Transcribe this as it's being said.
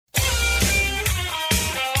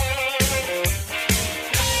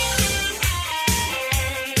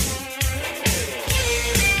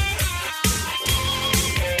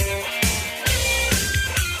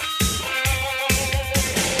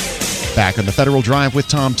Back on the Federal Drive with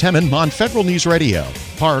Tom Temin on Federal News Radio,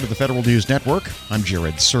 part of the Federal News Network. I'm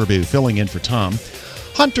Jared Serbu, filling in for Tom.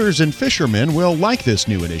 Hunters and fishermen will like this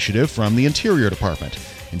new initiative from the Interior Department.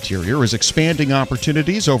 Interior is expanding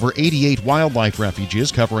opportunities over 88 wildlife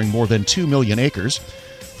refuges covering more than 2 million acres.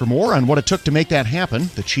 For more on what it took to make that happen,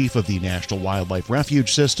 the chief of the National Wildlife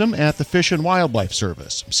Refuge System at the Fish and Wildlife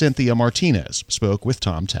Service, Cynthia Martinez, spoke with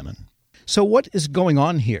Tom Temin. So what is going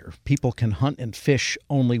on here? People can hunt and fish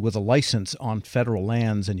only with a license on federal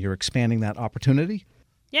lands, and you're expanding that opportunity?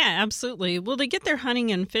 Yeah, absolutely. Well, they get their hunting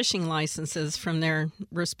and fishing licenses from their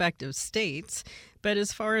respective states. But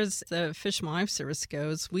as far as the Fish and Wildlife Service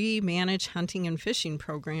goes, we manage hunting and fishing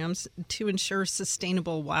programs to ensure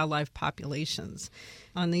sustainable wildlife populations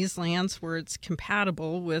on these lands where it's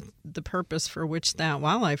compatible with the purpose for which that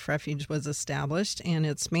wildlife refuge was established and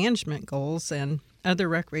its management goals and other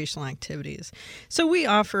recreational activities. So we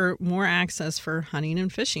offer more access for hunting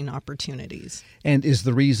and fishing opportunities. And is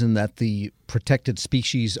the reason that the protected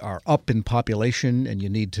species are up in population and you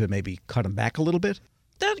need to maybe cut them back a little bit?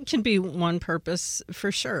 That can be one purpose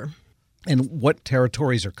for sure. And what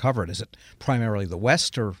territories are covered? Is it primarily the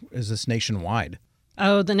West, or is this nationwide?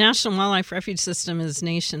 Oh, the National Wildlife Refuge System is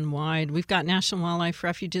nationwide. We've got national wildlife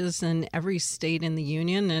refuges in every state in the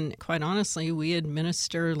union, and quite honestly, we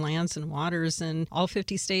administer lands and waters in all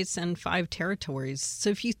 50 states and 5 territories.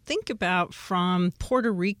 So if you think about from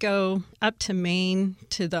Puerto Rico up to Maine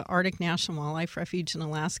to the Arctic National Wildlife Refuge in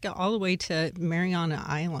Alaska, all the way to Mariana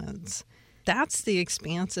Islands, that's the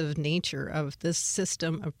expansive nature of this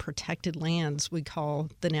system of protected lands we call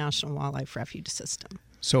the National Wildlife Refuge System.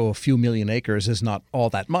 So a few million acres is not all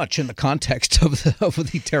that much in the context of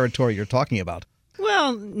the territory you're talking about.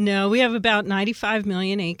 Well, no, we have about 95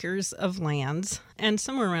 million acres of lands and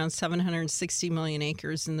somewhere around 760 million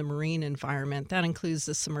acres in the marine environment. That includes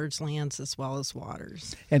the submerged lands as well as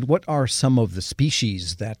waters. And what are some of the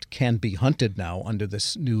species that can be hunted now under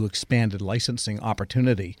this new expanded licensing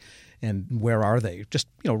opportunity? And where are they? Just,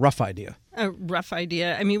 rough idea. A rough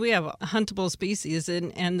idea. I mean, we have huntable species,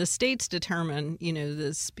 and the states determine,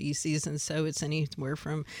 the species. And so it's anywhere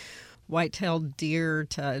from white-tailed deer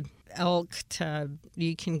to elk to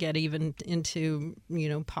you can get even into,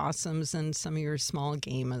 possums and some of your small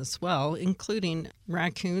game as well, including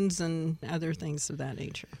raccoons and other things of that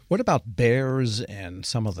nature. What about bears and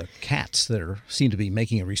some of the cats that seem to be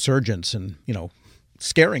making a resurgence and,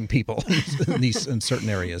 scaring people in certain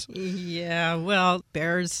areas? Yeah, well,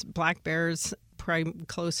 black bears, probably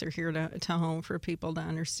closer here to home for people to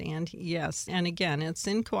understand. Yes, and again, it's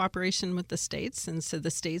in cooperation with the states, and so the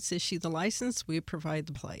states issue the license, we provide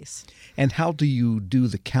the place. And how do you do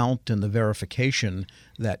the count and the verification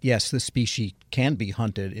that, yes, this species can be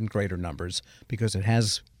hunted in greater numbers because it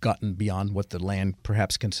has gotten beyond what the land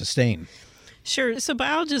perhaps can sustain? Sure. So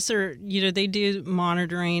biologists are, they do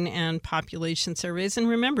monitoring and population surveys. And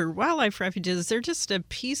remember, wildlife refuges, they're just a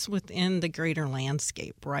piece within the greater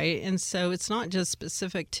landscape, right? And so it's not just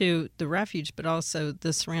specific to the refuge, but also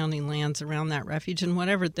the surrounding lands around that refuge and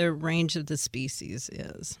whatever the range of the species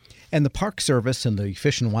is. And the Park Service and the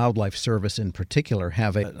Fish and Wildlife Service in particular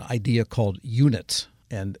have an idea called units.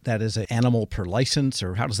 And that is an animal per license,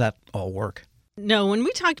 or how does that all work? No, when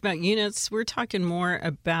we talk about units, we're talking more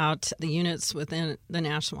about the units within the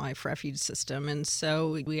National Wildlife Refuge System. And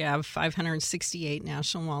so we have 568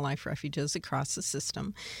 National Wildlife Refuges across the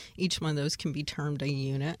system. Each one of those can be termed a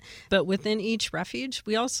unit. But within each refuge,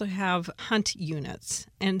 we also have hunt units.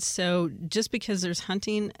 And so just because there's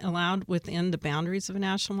hunting allowed within the boundaries of a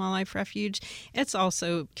National Wildlife Refuge, it's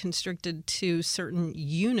also constricted to certain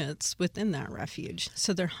units within that refuge.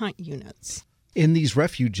 So they're hunt units. In these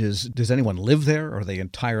refuges, does anyone live there, or are they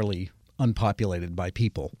entirely unpopulated by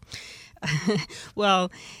people? Well,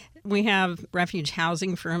 we have refuge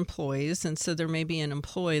housing for employees, and so there may be an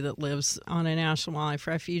employee that lives on a National Wildlife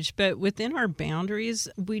Refuge. But within our boundaries,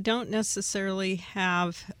 we don't necessarily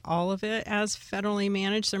have all of it as federally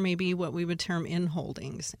managed. There may be what we would term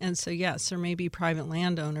in-holdings. And so, yes, there may be private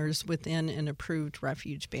landowners within an approved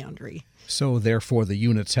refuge boundary. So, therefore, the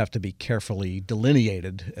units have to be carefully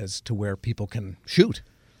delineated as to where people can shoot.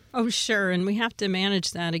 Oh, sure. And we have to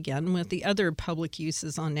manage that again with the other public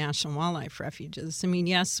uses on National Wildlife Refuges. I mean,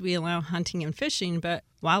 yes, we allow hunting and fishing, but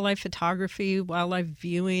wildlife photography, wildlife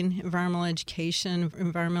viewing, environmental education,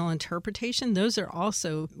 environmental interpretation, those are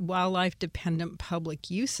also wildlife-dependent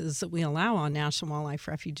public uses that we allow on National Wildlife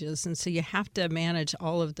Refuges. And so you have to manage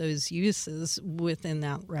all of those uses within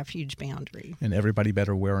that refuge boundary. And everybody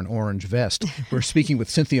better wear an orange vest. We're speaking with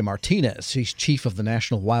Cynthia Martinez. She's chief of the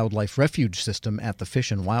National Wildlife Refuge System at the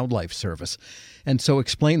Fish and Wildlife Service. And so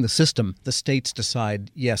explain the system. The states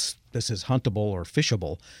decide, yes, this is huntable or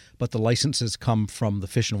fishable, but the licenses come from the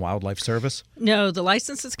Fish and Wildlife Service? No, the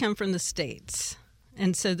licenses come from the states.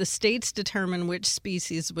 And so the states determine which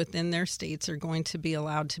species within their states are going to be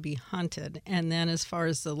allowed to be hunted. And then as far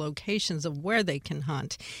as the locations of where they can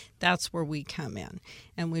hunt, that's where we come in.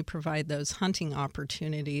 And we provide those hunting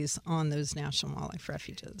opportunities on those national wildlife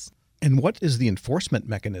refuges. And what is the enforcement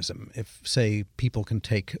mechanism if, say, people can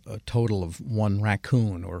take a total of 1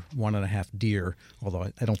 raccoon or 1.5 deer,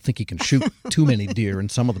 although I don't think you can shoot too many deer in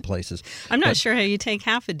some of the places. I'm not sure how you take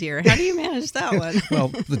half a deer. How do you manage that one? Well,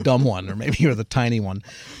 the dumb one or the tiny one.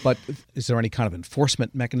 But is there any kind of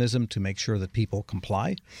enforcement mechanism to make sure that people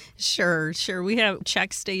comply? Sure. We have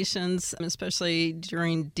check stations, especially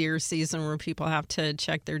during deer season, where people have to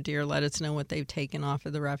check their deer, let us know what they've taken off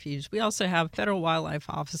of the refuge. We also have federal wildlife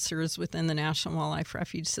officers within the National Wildlife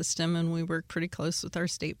Refuge System, and we work pretty close with our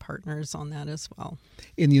state partners on that as well.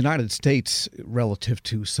 In the United States, relative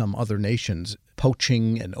to some other nations,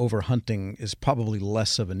 poaching and overhunting is probably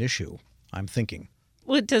less of an issue, I'm thinking.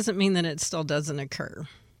 Well, it doesn't mean that it still doesn't occur.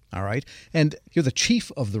 All right. And you're the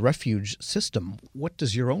chief of the refuge system. What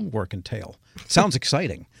does your own work entail? Sounds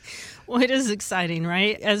exciting. Well, it is exciting,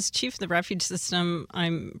 right? As chief of the refuge system,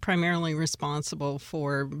 I'm primarily responsible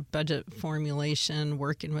for budget formulation,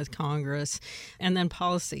 working with Congress, and then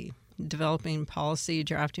policy. Developing policy,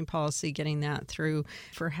 drafting policy, getting that through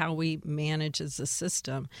for how we manage as a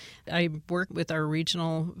system. I work with our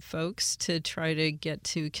regional folks to try to get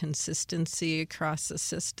to consistency across the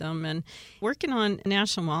system. And working on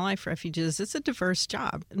national wildlife refuges, it's a diverse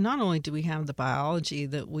job. Not only do we have the biology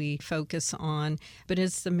that we focus on, but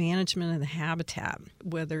it's the management of the habitat,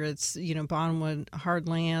 whether it's, bottomwood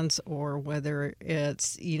hardlands or whether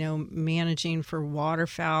it's, managing for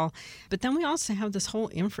waterfowl. But then we also have this whole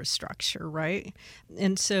infrastructure, right?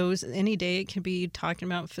 And so any day it could be talking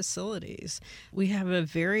about facilities. We have a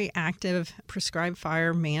very active prescribed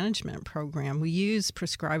fire management program. We use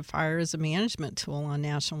prescribed fire as a management tool on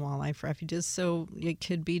national wildlife refuges, so it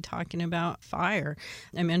could be talking about fire.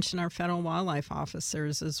 I mentioned our federal wildlife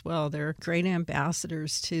officers as well. They're great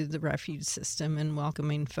ambassadors to the refuge system and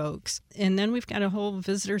welcoming folks. And then we've got a whole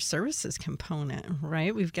visitor services component,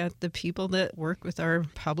 right? We've got the people that work with our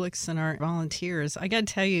publics and our volunteers. I got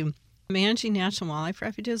to tell you, managing national wildlife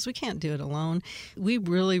refuges, we can't do it alone. We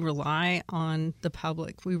really rely on the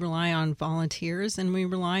public. We rely on volunteers, and we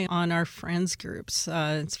rely on our friends groups.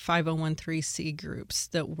 It's 5013C groups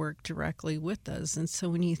that work directly with us. And so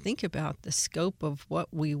when you think about the scope of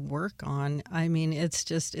what we work on, I mean,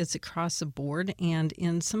 it's across the board and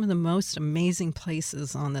in some of the most amazing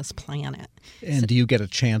places on this planet. And do you get a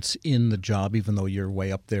chance in the job, even though you're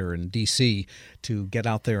way up there in D.C., to get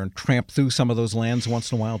out there and tramp through some of those lands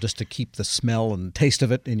once in a while just to keep the smell and taste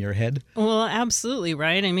of it in your head? Well, absolutely,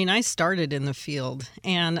 right? I mean, I started in the field,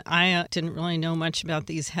 and I didn't really know much about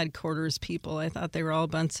these headquarters people. I thought they were all a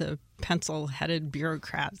bunch of pencil-headed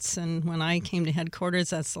bureaucrats. And when I came to headquarters,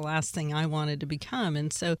 that's the last thing I wanted to become.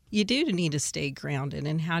 And so you do need to stay grounded.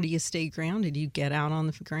 And how do you stay grounded? You get out on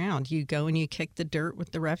the ground. You go and you kick the dirt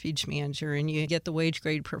with the refuge manager, and you get the wage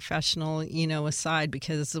grade professional, aside,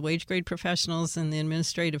 because the wage grade professionals and the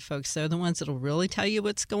administrative folks, they're the ones that'll really tell you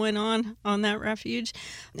what's going on that refuge.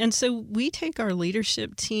 And so we take our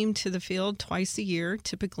leadership team to the field twice a year,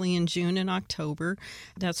 typically in June and October.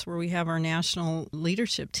 That's where we have our national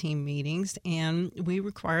leadership team meetings, and we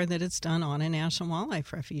require that it's done on a national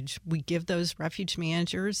wildlife refuge. We give those refuge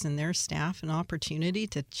managers and their staff an opportunity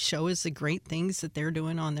to show us the great things that they're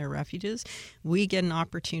doing on their refuges. We get an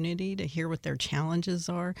opportunity to hear what their challenges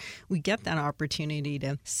are. We get that opportunity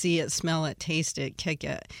to see it, smell it, taste it, kick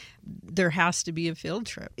it. There has to be a field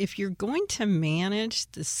trip. If you're going to manage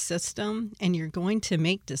the system and you're going to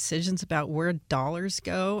make decisions about where dollars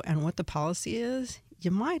go and what the policy is, you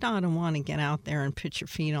might ought to want to get out there and put your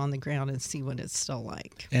feet on the ground and see what it's still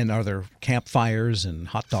like. And are there campfires and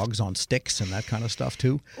hot dogs on sticks and that kind of stuff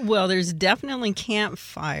too? Well, there's definitely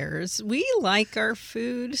campfires. We like our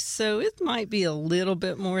food, so it might be a little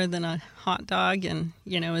bit more than a hot dog. And,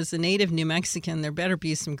 as a native New Mexican, there better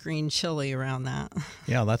be some green chili around that.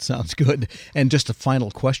 Yeah, that sounds good. And just a final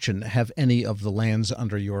question. Have any of the lands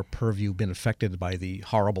under your purview been affected by the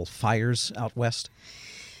horrible fires out west?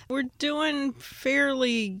 We're doing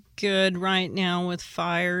fairly good right now with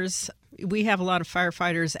fires. we have a lot of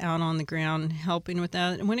firefighters out on the ground helping with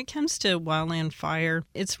that. And when it comes to wildland fire,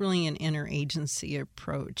 it's really an interagency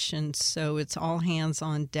approach. And so it's all hands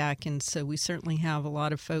on deck. And so we certainly have a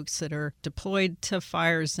lot of folks that are deployed to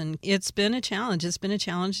fires. And it's been a challenge. It's been a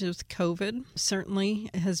challenge with COVID. Certainly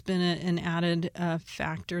has been an added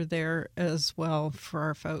factor there as well for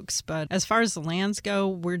our folks. But as far as the lands go,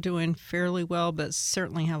 we're doing fairly well, but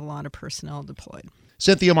certainly have a lot of personnel deployed.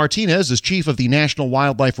 Cynthia Martinez is chief of the National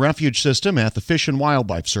Wildlife Refuge System at the Fish and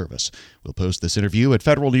Wildlife Service. We'll post this interview at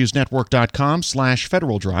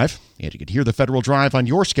federalnewsnetwork.com/Federal Drive. And you can hear the Federal Drive on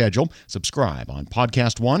your schedule. Subscribe on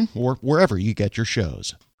Podcast One or wherever you get your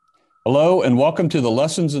shows. Hello, and welcome to the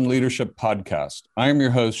Lessons in Leadership podcast. I am your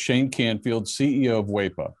host, Shane Canfield, CEO of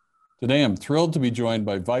WEPA. Today, I'm thrilled to be joined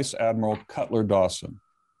by Vice Admiral Cutler Dawson.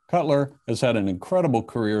 Cutler has had an incredible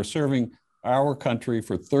career serving our country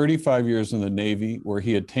for 35 years in the Navy, where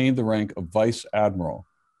he attained the rank of Vice Admiral.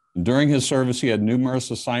 And during his service, he had numerous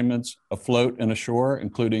assignments afloat and ashore,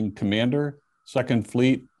 including Commander, 2nd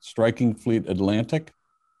Fleet, Striking Fleet Atlantic,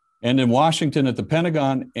 and in Washington at the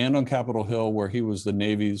Pentagon and on Capitol Hill, where he was the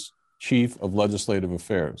Navy's Chief of Legislative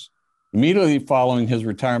Affairs. Immediately following his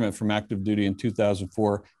retirement from active duty in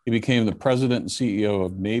 2004, he became the president and CEO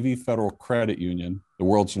of Navy Federal Credit Union, the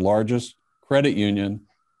world's largest credit union,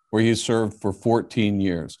 where he served for 14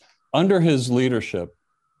 years. Under his leadership,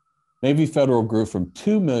 Navy Federal grew from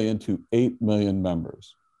 2 million to 8 million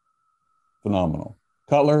members. Phenomenal.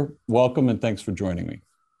 Cutler, welcome and thanks for joining me.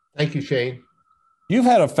 Thank you, Shane. You've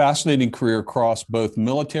had a fascinating career across both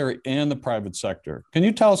military and the private sector. Can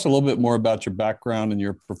you tell us a little bit more about your background and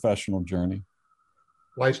your professional journey?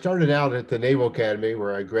 Well, I started out at the Naval Academy,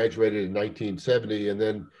 where I graduated in 1970, and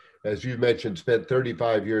then, as you mentioned, spent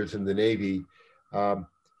 35 years in the Navy.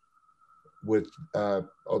 With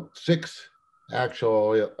 6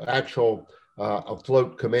 actual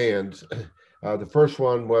afloat commands. The first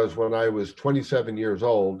one was when I was 27 years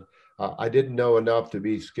old. I didn't know enough to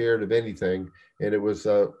be scared of anything, and it was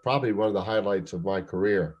probably one of the highlights of my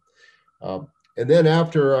career. And then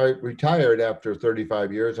after I retired, after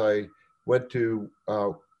 35 years, I went to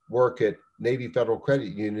work at Navy Federal Credit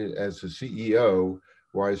Union as the CEO,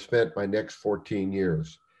 where I spent my next 14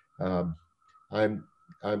 years.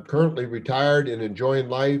 I'm currently retired and enjoying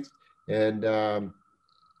life, and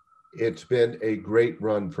it's been a great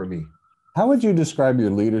run for me. How would you describe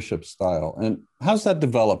your leadership style, and how's that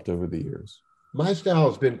developed over the years? My style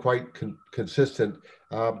has been quite consistent.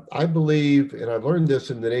 I believe, and I've learned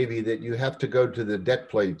this in the Navy, that you have to go to the deck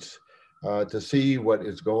plates to see what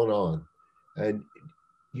is going on. And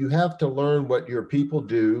you have to learn what your people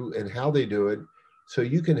do and how they do it, so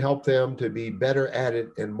you can help them to be better at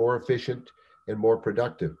it and more efficient and more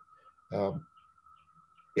productive.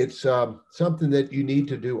 It's something that you need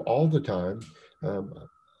to do all the time.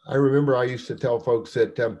 I remember I used to tell folks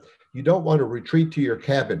that you don't want to retreat to your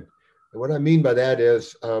cabin. And what I mean by that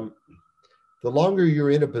is the longer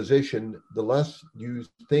you're in a position, the less you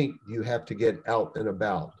think you have to get out and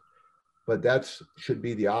about. But that should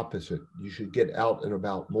be the opposite. You should get out and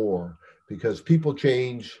about more, because people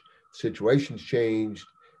change, situations change,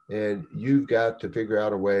 and you've got to figure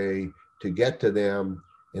out a way to get to them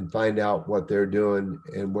and find out what they're doing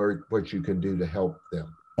and what you can do to help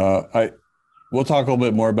them. We'll talk a little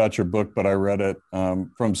bit more about your book, but I read it,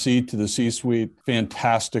 From Sea to the C-Suite.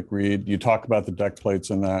 Fantastic read. You talk about the deck plates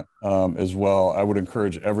in that as well. I would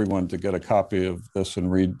encourage everyone to get a copy of this and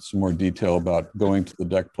read some more detail about going to the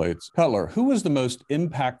deck plates. Cutler, who was the most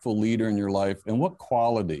impactful leader in your life, and what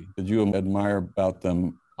quality did you admire about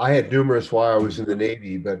them? I had numerous while I was in the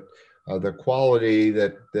Navy, but the quality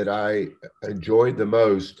that I enjoyed the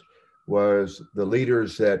most was the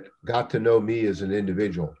leaders that got to know me as an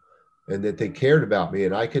individual, and that they cared about me.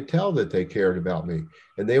 And I could tell that they cared about me.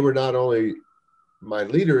 And they were not only my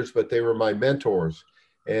leaders, but they were my mentors.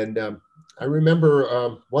 And I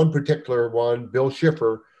remember one particular one, Bill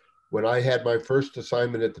Schiffer, when I had my first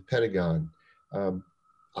assignment at the Pentagon.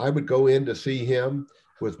 I would go in to see him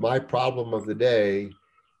with my problem of the day.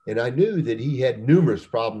 And I knew that he had numerous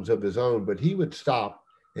problems of his own, but he would stop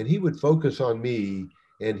and he would focus on me,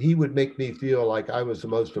 and he would make me feel like I was the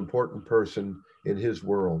most important person in his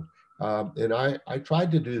world. And I tried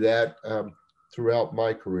to do that throughout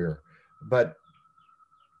my career, but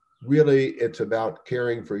really it's about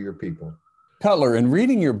caring for your people. Cutler, in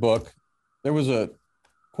reading your book, there was a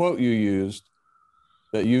quote you used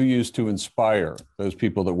to inspire those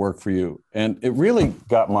people that work for you. And it really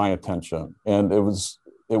got my attention. And it was,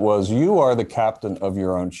 you are the captain of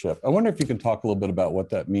your own ship. I wonder if you can talk a little bit about what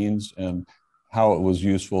that means and how it was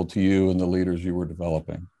useful to you and the leaders you were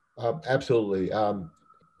developing. Absolutely.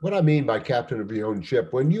 What I mean by captain of your own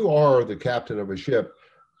ship, when you are the captain of a ship,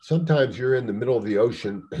 sometimes you're in the middle of the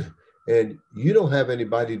ocean and you don't have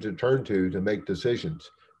anybody to turn to make decisions.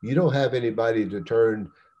 You don't have anybody to turn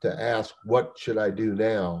to ask, what should I do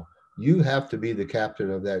now? You have to be the captain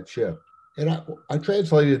of that ship. And I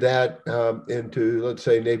translated that into, let's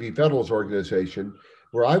say, Navy Federal's organization,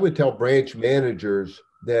 where I would tell branch managers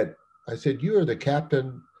that I said, you are the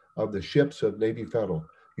captain of the ships of Navy Federal.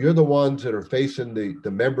 You're the ones that are facing the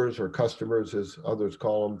members or customers, as others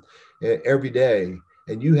call them, every day.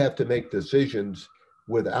 And you have to make decisions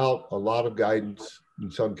without a lot of guidance in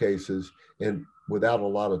some cases and without a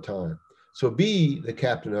lot of time. So be the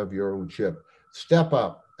captain of your own ship. Step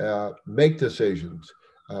up, make decisions,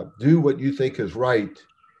 do what you think is right,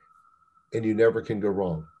 and you never can go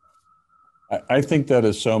wrong. I think that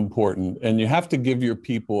is so important. And you have to give your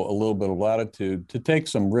people a little bit of latitude to take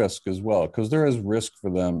some risk as well, because there is risk for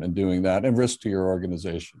them in doing that and risk to your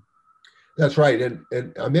organization. That's right. And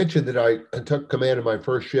I mentioned that I took command of my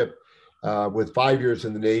first ship with 5 years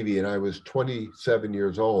in the Navy, and I was 27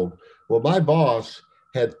 years old. Well, my boss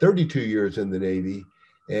had 32 years in the Navy,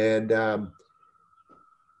 and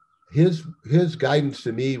his guidance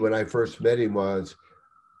to me when I first met him was,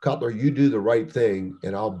 Cutler, you do the right thing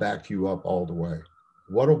and I'll back you up all the way.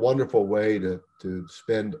 What a wonderful way to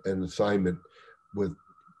spend an assignment with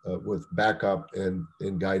backup and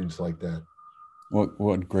guidance like that.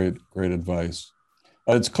 What great advice.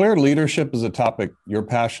 It's clear leadership is a topic you're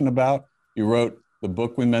passionate about. You wrote the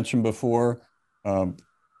book we mentioned before, From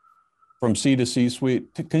Sea to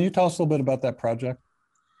C-Suite. Can you tell us a little bit about that project?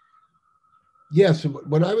 Yes,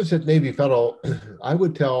 when I was at Navy Federal, I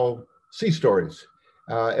would tell sea stories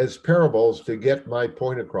as parables to get my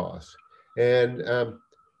point across. And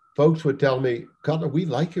folks would tell me, Cutler, we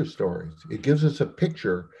like your stories. It gives us a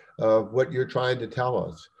picture of what you're trying to tell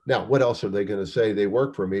us. Now, what else are they going to say? They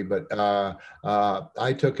work for me, but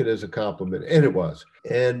I took it as a compliment, and it was.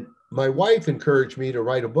 And my wife encouraged me to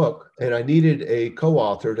write a book, and I needed a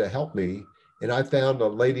co-author to help me. And I found a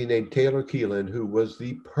lady named Taylor Keelan, who was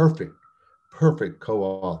the perfect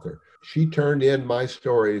co-author. She turned in my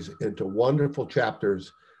stories into wonderful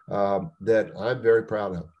chapters that I'm very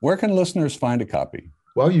proud of. Where can listeners find a copy?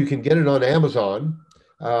 Well, you can get it on Amazon,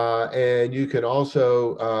 and you can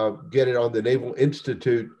also get it on the Naval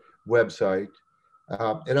Institute website.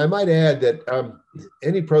 And I might add that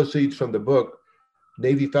any proceeds from the book,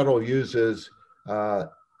 Navy Federal uses to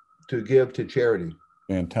give to charity.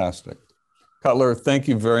 Fantastic. Cutler, thank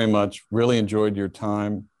you very much. Really enjoyed your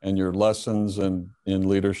time and your lessons in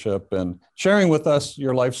leadership and sharing with us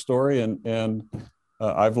your life story. And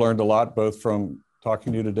I've learned a lot, both from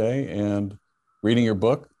talking to you today and reading your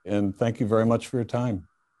book. And thank you very much for your time.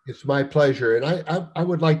 It's my pleasure. And I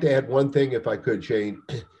would like to add one thing, if I could, Shane.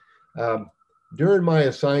 During my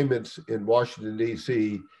assignments in Washington,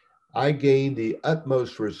 D.C., I gained the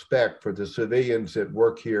utmost respect for the civilians that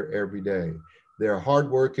work here every day. They're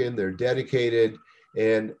hardworking, they're dedicated,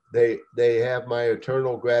 and they have my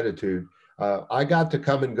eternal gratitude. I got to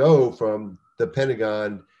come and go from the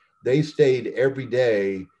Pentagon. They stayed every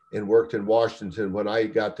day and worked in Washington when I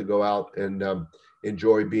got to go out and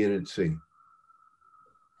enjoy being at sea.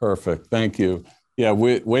 Perfect. Thank you. Yeah,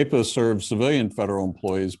 WEPA serves civilian federal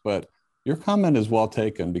employees, but your comment is well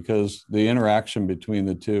taken because the interaction between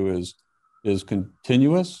the two is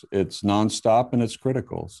continuous, it's nonstop, and it's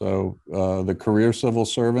critical. So the career civil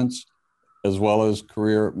servants, as well as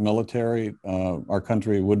career military, our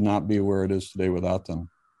country would not be where it is today without them.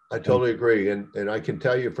 I totally agree. And I can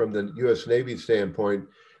tell you from the U.S. Navy standpoint,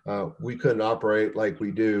 we couldn't operate like we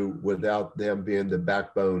do without them being the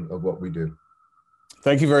backbone of what we do.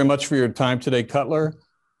 Thank you very much for your time today, Cutler.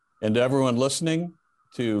 And to everyone listening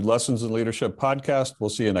to Lessons in Leadership podcast, we'll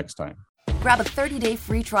see you next time. Grab a 30-day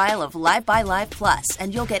free trial of Live by Live Plus,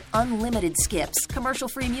 and you'll get unlimited skips,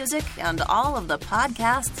 commercial-free music, and all of the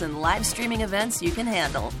podcasts and live streaming events you can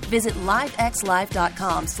handle. Visit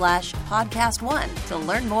livexlive.com/podcast1 to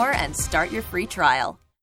learn more and start your free trial.